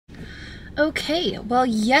Okay, well,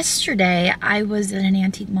 yesterday I was at an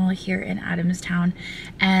antique mall here in Adamstown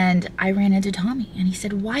and I ran into Tommy and he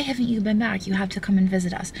said, "Why haven't you been back? You have to come and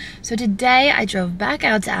visit us." So today I drove back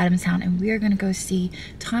out to Adamstown and we are going to go see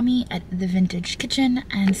Tommy at the Vintage Kitchen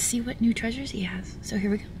and see what new treasures he has. So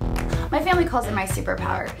here we go. My family calls it my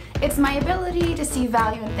superpower. It's my ability to see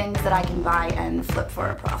value in things that I can buy and flip for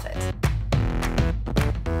a profit.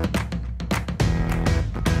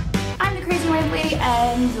 I'm the Crazy Wave Lady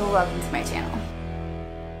and welcome to my channel.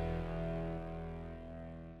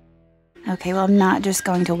 Okay, well, I'm not just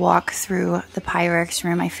going to walk through the Pyrex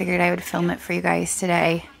room. I figured I would film it for you guys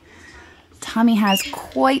today. Tommy has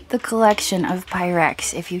quite the collection of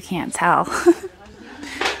Pyrex, if you can't tell.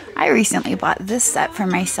 I recently bought this set for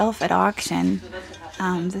myself at auction,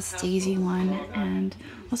 this Daisy one, and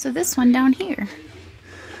also this one down here.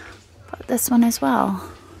 Bought this one as well.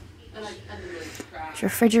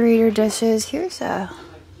 Refrigerator dishes. Here's a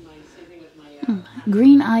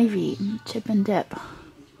green ivy chip and dip.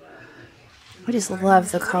 I just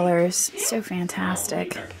love the colors. It's so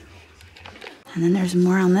fantastic. And then there's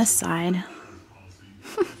more on this side.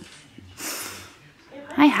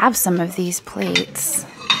 I have some of these plates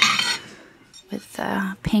with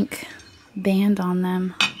a pink band on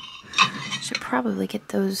them. Should probably get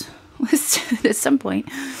those listed at some point.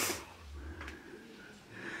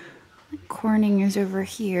 Corning is over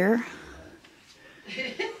here.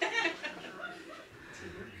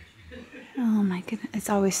 Oh my goodness, it's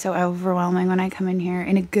always so overwhelming when I come in here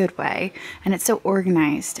in a good way. And it's so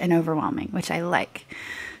organized and overwhelming, which I like.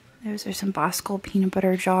 Those are some Bosco peanut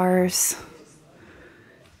butter jars.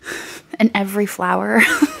 And every flower.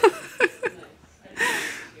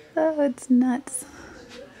 Oh, it's nuts.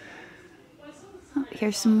 Oh,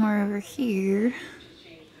 here's some more over here.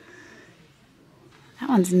 That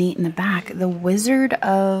one's neat in the back. The Wizard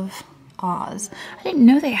of Oz. I didn't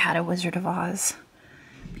know they had a Wizard of Oz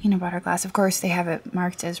peanut butter glass. Of course, they have it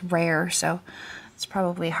marked as rare, so it's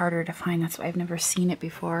probably harder to find. That's why I've never seen it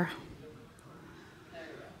before.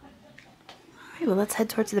 Alright, well, let's head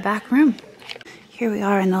towards the back room. Here we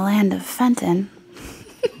are in the land of Fenton.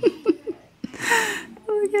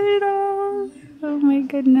 Look at it all. Oh my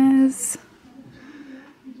goodness.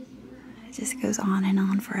 It just goes on and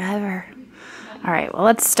on forever. Alright, well,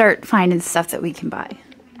 let's start finding stuff that we can buy.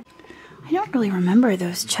 I don't really remember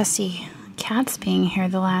those Chessie cats being here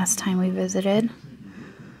the last time we visited.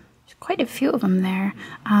 There's quite a few of them there.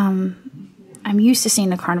 I'm used to seeing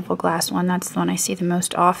the carnival glass one. That's the one I see the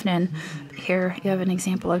most often. But here you have an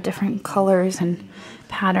example of different colors and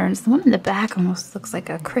patterns. The one in the back almost looks like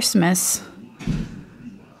a Christmas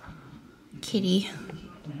kitty.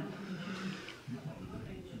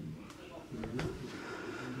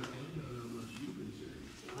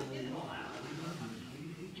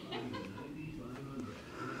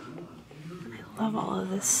 Love all of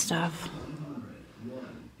this stuff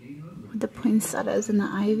with the poinsettias and the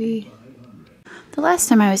ivy. The last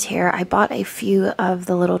time I was here, I bought a few of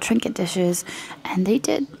the little trinket dishes and they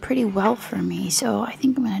did pretty well for me, so I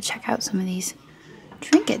think I'm going to check out some of these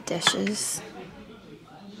trinket dishes.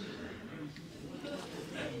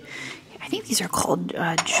 I think these are called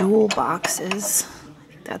jewel boxes.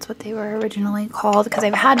 I think that's what they were originally called, because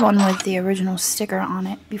I've had one with the original sticker on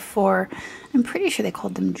it before. I'm pretty sure they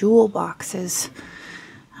called them jewel boxes.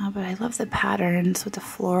 But I love the patterns with the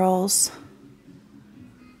florals.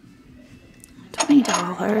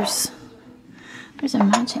 $20. There's a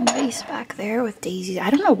matching vase back there with daisies. I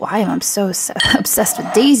don't know why I'm so obsessed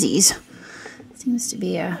with daisies. It seems to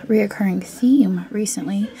be a reoccurring theme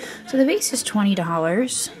recently. So the vase is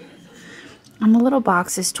 $20. And the little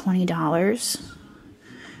box is $20. You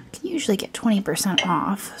can usually get 20%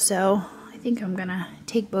 off, so I think I'm gonna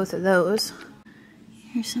take both of those.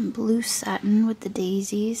 Here's some blue satin with the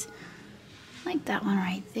daisies. I like that one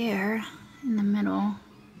right there in the middle.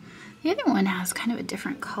 The other one has kind of a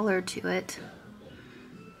different color to it.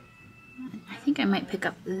 I think I might pick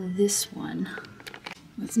up this one.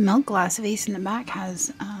 This milk glass vase in the back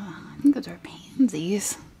has, I think those are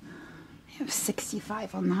pansies. I have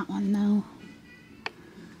 65 on that one though.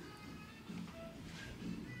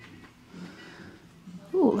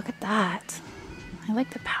 Ooh, look at that. I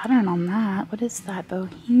like the pattern on that. What is that?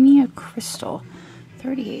 Bohemia Crystal.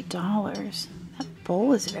 $38. That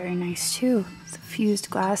bowl is very nice too. It's a fused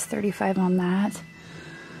glass, $35 on that.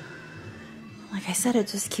 Like I said, it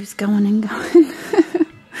just keeps going and going.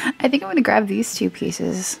 I think I'm going to grab these two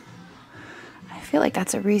pieces. I feel like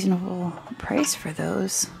that's a reasonable price for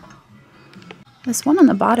those. This one on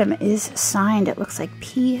the bottom is signed. It looks like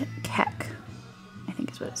P. Keck, I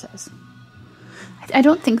think is what it says. I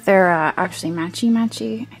don't think they're actually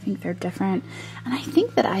matchy-matchy. I think they're different. And I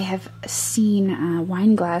think that I have seen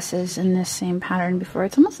wine glasses in this same pattern before.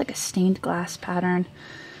 It's almost like a stained glass pattern.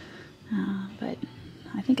 But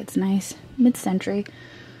I think it's nice. Mid-century.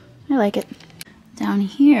 I like it. Down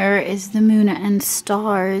here is the moon and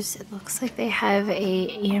stars. It looks like they have a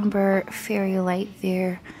amber fairy light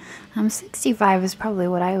there. 65 is probably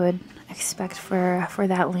what I would expect for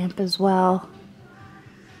that lamp as well.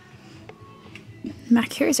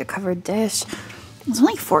 Back here is a covered dish. It's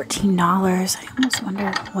only $14. I almost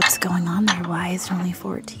wonder what's going on there. Why is it only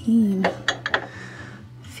 $14? I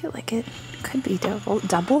feel like it could be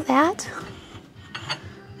double that.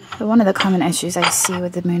 But one of the common issues I see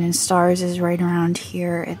with the moon and stars is right around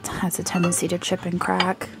here. It has a tendency to chip and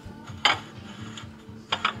crack.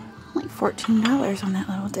 Only $14 on that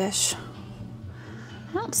little dish.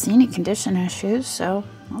 I don't see any condition issues, so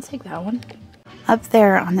I'll take that one. Up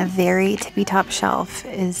there on the very tippy top shelf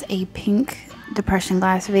is a pink depression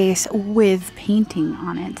glass vase with painting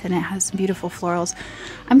on it, and it has some beautiful florals.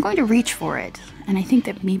 I'm going to reach for it, and I think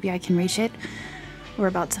that maybe I can reach it. We're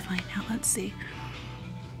about to find out. Let's see.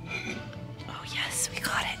 Oh yes, we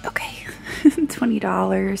got it. Okay.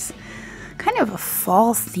 $20. Kind of a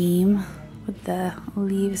fall theme with the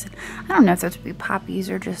leaves. I don't know if those would be poppies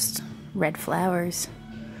or just red flowers.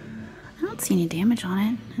 I don't see any damage on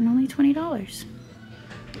it, and only $20.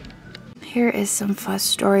 Here is some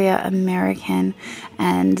Fostoria American,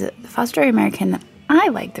 and the Fostoria American that I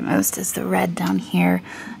like the most is the red down here.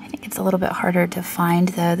 I think it's a little bit harder to find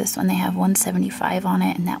though. This one they have $175 on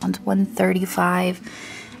it, and that one's $135.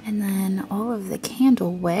 And then all of the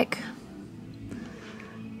candle wick.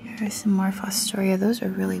 Here's some more Fostoria. Those are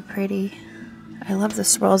really pretty. I love the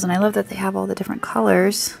swirls, and I love that they have all the different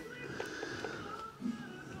colors.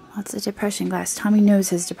 Lots of depression glass. Tommy knows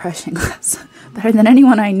his depression glass better than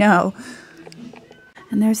anyone I know.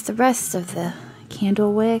 And there's the rest of the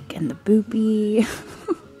candle wick and the boopy.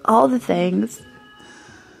 All the things.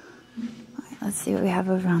 All right, let's see what we have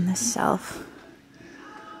over on this shelf.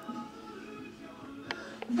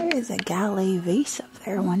 There is a Gallet vase up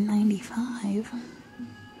there, $195.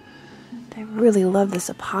 I really love this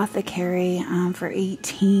apothecary for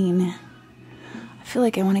 $18. I feel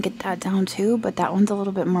like I want to get that down too, but that one's a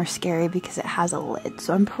little bit more scary because it has a lid,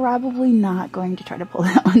 so I'm probably not going to try to pull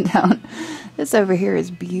that one down. This over here is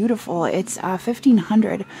beautiful. It's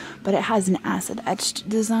 $1,500, but it has an acid etched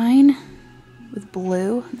design with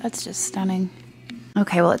blue. That's just stunning.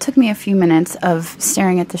 Okay, well, it took me a few minutes of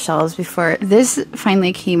staring at the shelves before this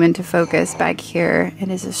finally came into focus back here. It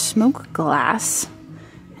is a smoke glass,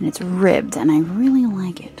 and it's ribbed, and I really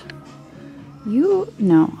like it.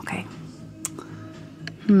 No, okay.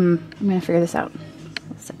 I'm gonna figure this out.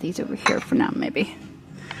 Let's set these over here for now, maybe.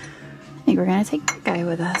 I think we're gonna take that guy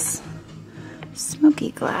with us.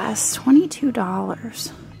 Smoky glass,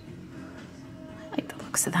 $22. I like the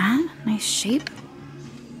looks of that. Nice shape.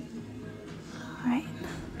 Alright.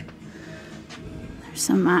 There's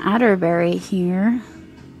some Atterbury here.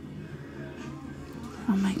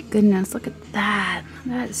 Oh my goodness, look at that.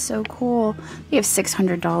 That is so cool. They have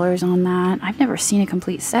 $600 on that. I've never seen a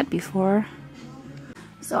complete set before.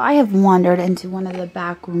 So I have wandered into one of the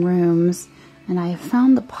back rooms, and I have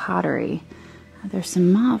found the pottery. There's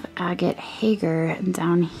some mauve agate Hager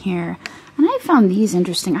down here. And I found these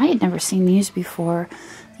interesting. I had never seen these before.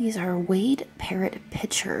 These are Wade Parrot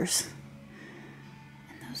pitchers.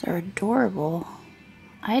 And those are adorable.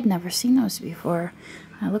 I had never seen those before.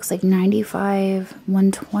 It looks like $95,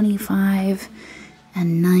 $125,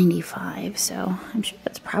 and $95. So I'm sure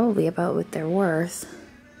that's probably about what they're worth.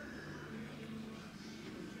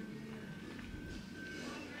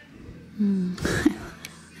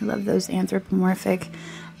 I love those anthropomorphic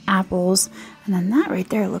apples. And then that right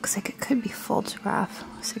there looks like it could be photograph.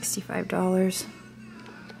 $65.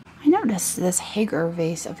 I noticed this Hager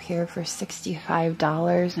vase up here for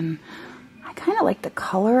 $65, and I kind of like the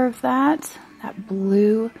color of that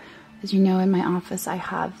blue. As you know, in my office I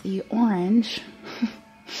have the orange,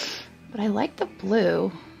 but I like the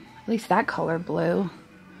blue, at least that color blue.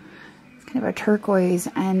 Kind of a turquoise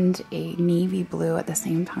and a navy blue at the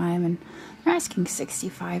same time, and they're asking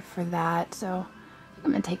 $65 for that, so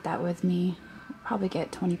I'm gonna take that with me. I'll probably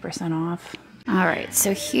get 20% off. Alright,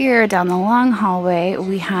 so here down the long hallway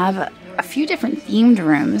we have a few different themed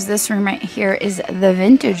rooms. This room right here is the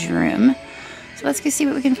vintage room, so let's go see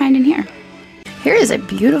what we can find in here. Here is a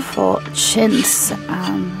beautiful chintz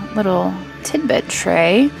little tidbit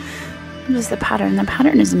tray. What is the pattern? The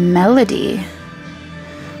pattern is Melody.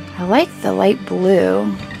 I like the light blue.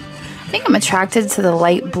 I think I'm attracted to the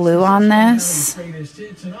light blue on this.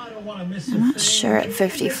 I'm not sure at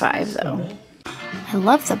 $55 though. I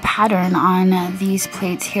love the pattern on these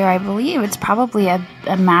plates here. I believe it's probably a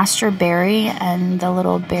master berry and the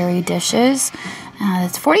little berry dishes.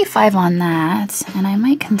 It's $45 on that, and I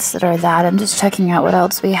might consider that. I'm just checking out what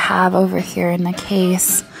else we have over here in the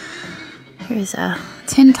case. Here's a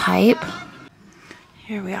tin type.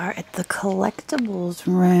 Here we are at the collectibles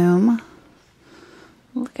room.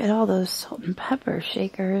 Look at all those salt and pepper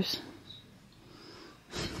shakers.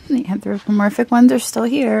 The anthropomorphic ones are still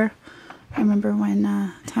here. I remember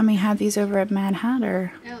when Tommy had these over at Mad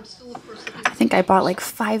Hatter. I think I bought like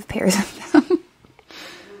 5 pairs of them.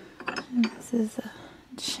 And this is a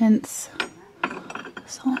chintz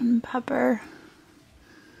salt and pepper.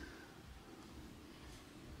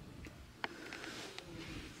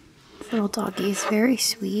 This little doggy is very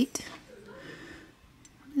sweet.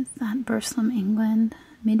 What is that? Burslem, England.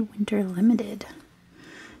 Midwinter Limited.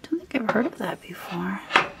 I don't think I've heard of that before.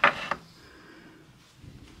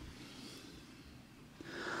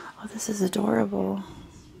 Oh, this is adorable.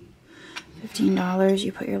 $15.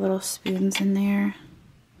 You put your little spoons in there.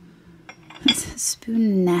 It's a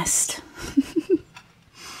spoon nest.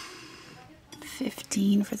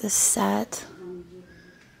 $15 for the set.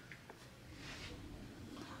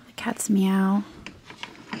 The cat's meow.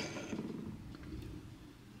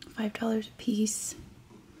 $5 a piece.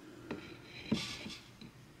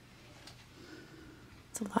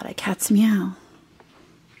 It's a lot of cat's meow.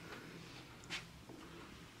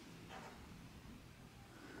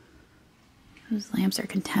 Those lamps are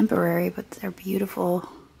contemporary, but they're beautiful.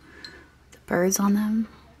 The birds on them.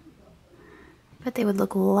 But they would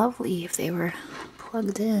look lovely if they were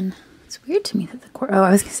plugged in. It's weird to me that the cord, oh,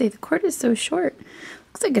 I was gonna say the cord is so short.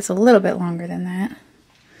 Looks like it's a little bit longer than that.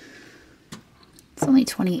 It's only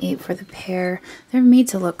 $28 for the pair. They're made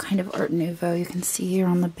to look kind of Art Nouveau. You can see here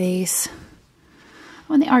on the base.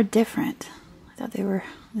 Oh, and they are different. I thought they were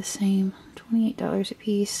the same. $28 a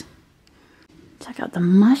piece. Check out the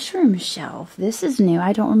mushroom shelf. This is new.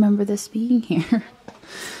 I don't remember this being here.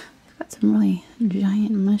 They've got some really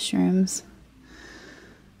giant mushrooms.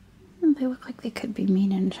 They look like they could be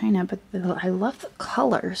made in China, but I love the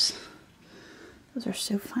colors. Those are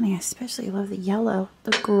so funny. I especially love the yellow.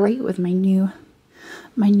 They look great with my new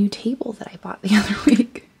table that I bought the other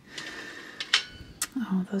week.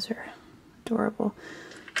 Oh, those are adorable.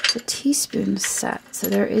 It's a teaspoon set, so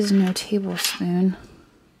there is no tablespoon.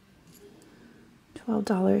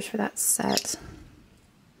 $12 for that set.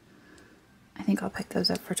 I think I'll pick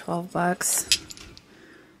those up for $12.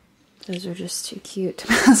 Those are just too cute to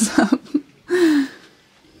pass up.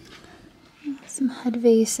 Some head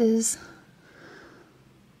vases.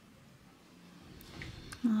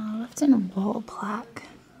 Left in a wall plaque.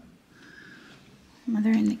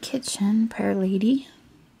 Mother in the kitchen, Pear Lady.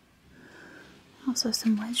 Also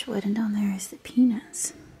some Wedgwood, and down there is the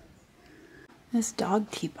peanuts. This dog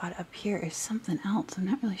teapot up here is something else. I'm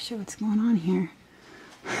not really sure what's going on here.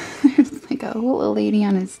 There's like a little lady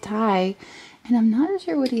on his tie, and I'm not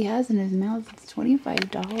sure what he has in his mouth. It's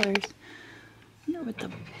 $25. I wonder what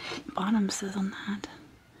the bottom says on that.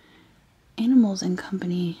 Animals and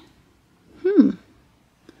Company.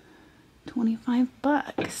 25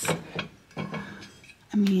 bucks.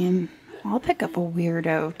 I mean, I'll pick up a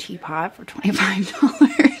weirdo teapot for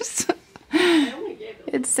 $25.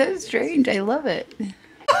 It's so strange. I love it.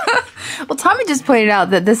 Well, Tommy just pointed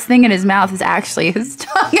out that this thing in his mouth is actually his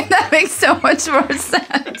tongue, and that makes so much more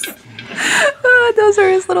sense. Oh, those are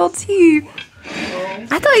his little teeth.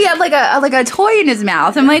 I thought he had like a toy in his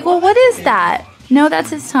mouth. I'm like, well, what is that? No, that's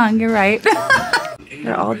his tongue. You're right.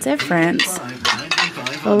 They're all different.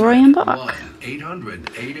 Leroy and Bach. Yeah,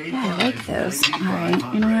 I like those. All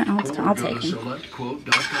right, you know what? I'll take them.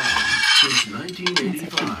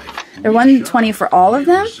 They're $120 for all of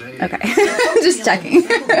them? Okay. Just checking.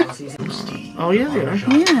 Oh, yeah, they are.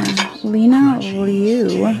 Yeah. Lena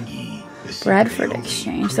Liu. Bradford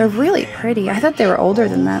Exchange. They're really pretty. I thought they were older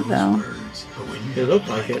than that, though. They look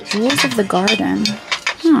like it. Rules of the Garden.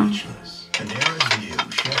 Huh.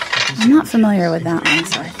 I'm not familiar with that one,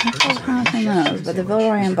 so I think I'll pass on those. But the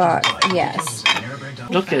Villeroy and Bach, yes.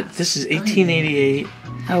 Look at, this is 1888.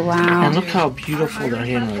 Oh, wow. And look how beautiful their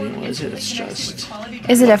handwriting was. It's just...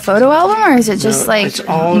 Is it a photo album, or is it just like it's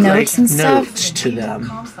all notes like and stuff? Notes to them.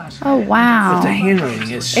 Oh, wow. But the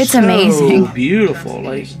handwriting is it's so amazing. Beautiful.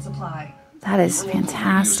 Like, that is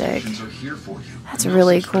fantastic. That's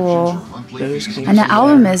really cool. those And the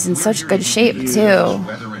album is in such good shape, too.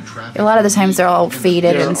 A lot of the times they're all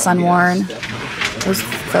faded and sun-worn. Those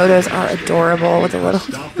photos are adorable with the little...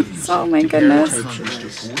 Oh my goodness.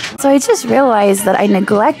 So I just realized that I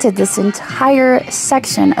neglected this entire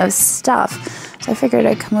section of stuff. So I figured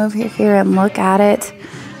I'd come over here and look at it.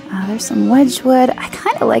 There's some Wedgwood. I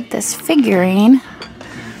kind of like this figurine.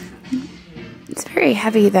 It's very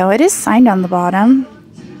heavy though. It is signed on the bottom.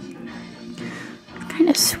 It's kind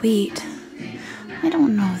of sweet. I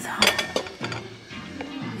don't know though.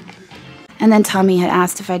 And then Tommy had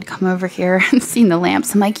asked if I'd come over here and seen the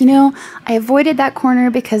lamps. I'm like, you know, I avoided that corner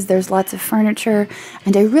because there's lots of furniture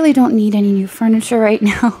and I really don't need any new furniture right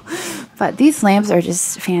now. But these lamps are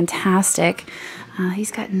just fantastic.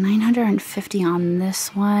 He's got 950 on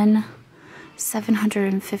this one,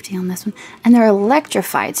 750 on this one, and they're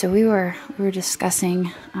electrified. So we were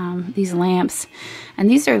discussing these lamps, and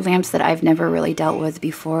these are lamps that I've never really dealt with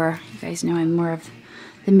before. You guys know I'm more of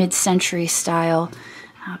the mid-century style,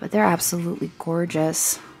 but they're absolutely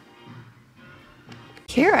gorgeous.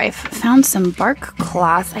 Here I've found some bark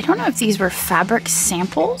cloth. I don't know if these were fabric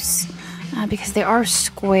samples. Because they are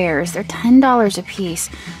squares. They're $10 a piece.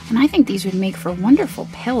 And I think these would make for wonderful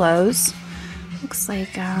pillows. Looks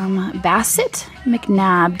like Bassett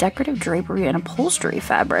McNabb decorative drapery and upholstery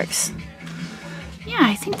fabrics. Yeah,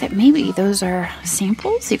 I think that maybe those are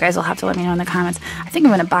samples. You guys will have to let me know in the comments. I think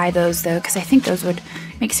I'm going to buy those though, because I think those would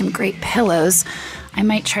make some great pillows. I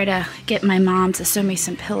might try to get my mom to sew me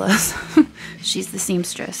some pillows. She's the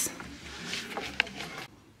seamstress.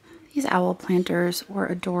 These owl planters were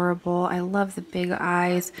adorable. I love the big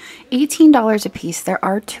eyes. $18 a piece. There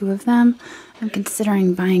are 2 of them. I'm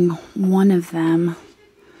considering buying one of them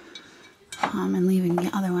and leaving the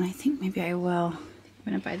other one. I think maybe I will. I'm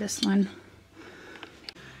going to buy this one.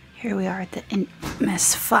 Here we are at the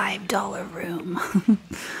infamous $5 room.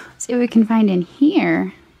 See what we can find in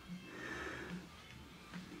here.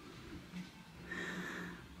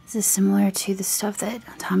 This is similar to the stuff that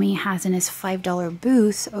Tommy has in his $5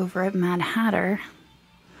 booth over at Mad Hatter.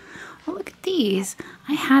 Oh, look at these.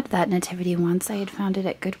 I had that nativity once. I had found it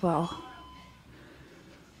at Goodwill.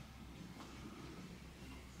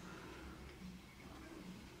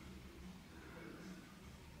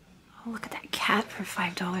 Oh, look at that cat for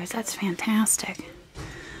 $5. That's fantastic.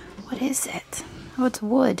 What is it? Oh, it's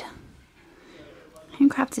wood.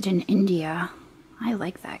 Handcrafted in India. I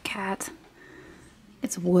like that cat.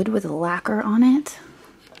 It's wood with lacquer on it.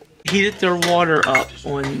 Heated their water up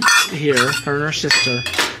on here, her and her sister.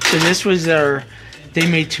 So this was their, they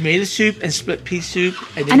made tomato soup and split pea soup.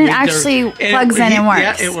 And it actually plugs in and works.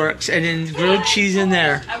 Yeah, it works. And then grilled cheese in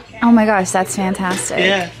there. Oh my gosh, that's fantastic.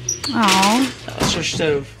 Yeah. Oh, That's her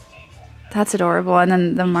stove. that's adorable. And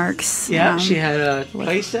then the marks. Yeah, she had a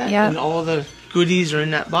playset yep. and all the goodies are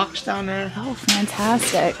in that box down there. Oh,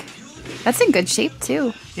 fantastic. That's in good shape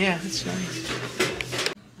too. Yeah, that's nice.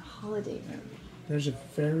 Holiday room. There's a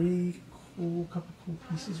very cool couple cool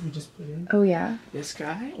pieces we just put in. Oh yeah. This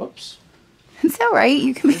guy, whoops. Is that right?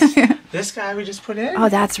 You can. This guy we just put in. Oh,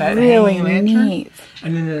 that's that really hanging lantern. neat.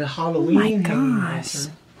 And then the Halloween hanging gosh.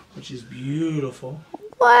 lantern, which is beautiful.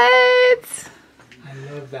 What? I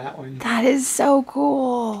love that one. That is so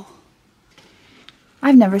cool.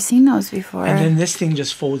 I've never seen those before. And then this thing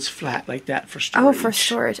just folds flat like that for storage. Oh, for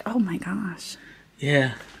storage. Oh my gosh.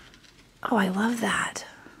 Yeah. Oh, I love that.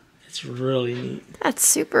 It's really neat. That's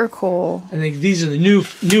super cool. I think these are the new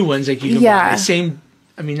ones like you can buy. The same,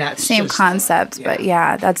 I mean, that's same just, concept, yeah. but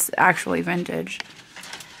yeah, that's actually vintage.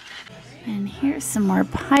 And here's some more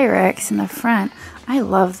Pyrex in the front. I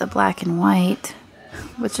love the black and white,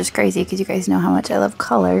 which is crazy because you guys know how much I love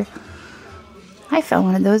color. I found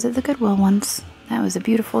one of those at the Goodwill once. That was a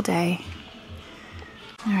beautiful day.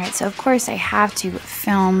 Alright, so of course I have to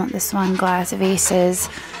film the swan glass vases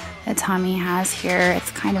that Tommy has here.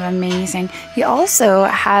 It's kind of amazing. He also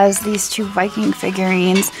has these 2 Viking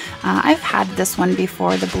figurines. I've had this one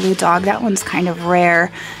before, the blue dog. That one's kind of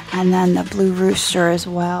rare. And then the blue rooster as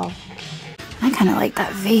well. I kind of like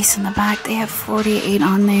that vase in the back. They have 48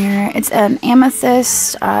 on there. It's an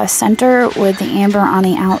amethyst center with the amber on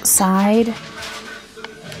the outside.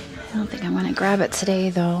 I don't think I'm going to grab it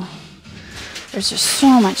today though. There's just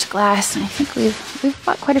so much glass, and I think we've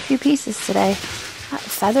bought quite a few pieces today. That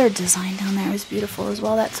feathered design down there is beautiful as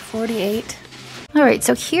well. That's 48. Alright,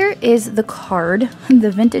 so here is the card,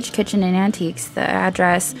 the Vintage Kitchen and Antiques, the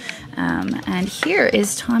address, and here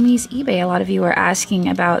is Tommy's eBay. A lot of you were asking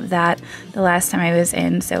about that the last time I was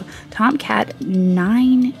in. So Tomcat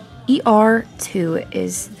 9ER2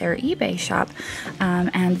 is their eBay shop,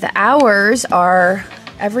 and the hours are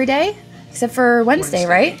every day except for Wednesday,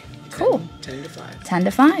 right? Cool. 10 to 5. 10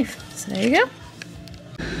 to 5. So there you go.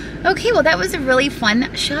 Okay, well that was a really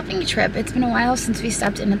fun shopping trip. It's been a while since we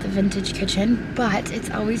stopped in at the Vintage Kitchen, but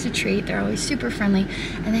it's always a treat. They're always super friendly,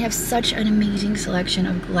 and they have such an amazing selection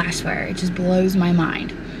of glassware. It just blows my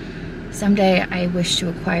mind. Someday I wish to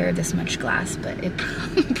acquire this much glass, but it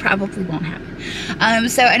probably won't happen.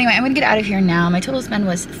 So anyway, I'm gonna get out of here now. My total spend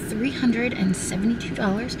was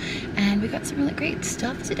 $372, and we got some really great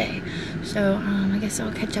stuff today. So I guess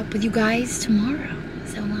I'll catch up with you guys tomorrow.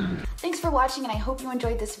 So long. Thanks for watching, and I hope you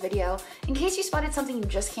enjoyed this video. In case you spotted something you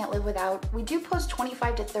just can't live without, we do post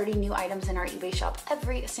 25 to 30 new items in our eBay shop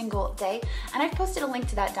every single day, and I've posted a link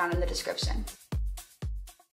to that down in the description.